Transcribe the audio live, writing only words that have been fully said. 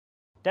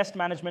Test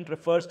management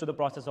refers to the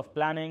process of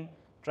planning,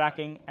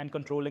 tracking, and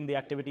controlling the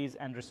activities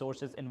and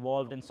resources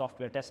involved in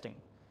software testing.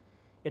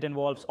 It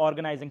involves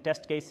organizing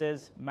test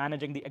cases,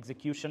 managing the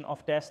execution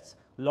of tests,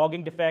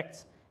 logging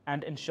defects,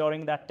 and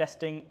ensuring that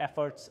testing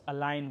efforts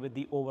align with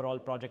the overall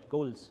project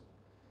goals.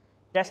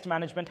 Test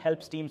management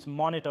helps teams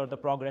monitor the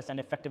progress and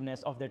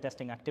effectiveness of their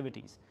testing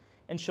activities,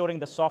 ensuring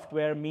the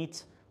software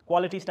meets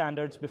quality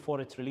standards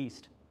before it's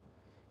released.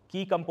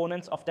 Key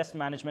components of test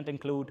management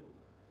include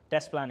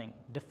test planning,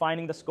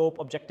 defining the scope,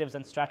 objectives,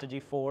 and strategy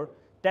for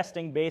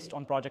testing based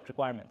on project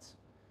requirements.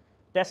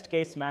 Test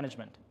case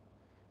management,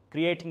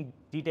 creating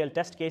detailed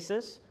test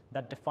cases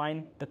that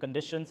define the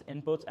conditions,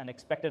 inputs, and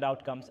expected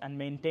outcomes and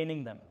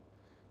maintaining them.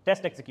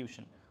 Test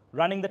execution,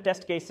 running the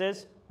test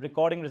cases,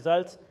 recording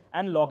results,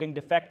 and logging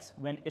defects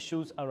when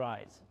issues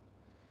arise.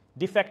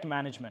 Defect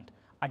management,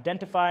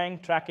 identifying,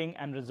 tracking,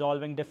 and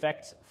resolving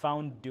defects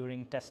found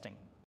during testing.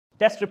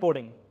 Test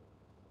reporting,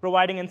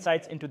 providing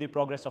insights into the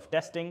progress of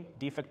testing,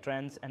 defect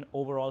trends, and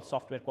overall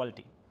software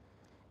quality.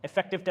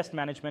 Effective test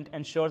management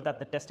ensures that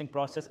the testing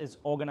process is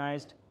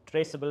organized,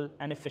 traceable,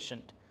 and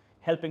efficient,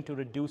 helping to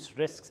reduce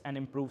risks and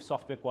improve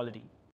software quality.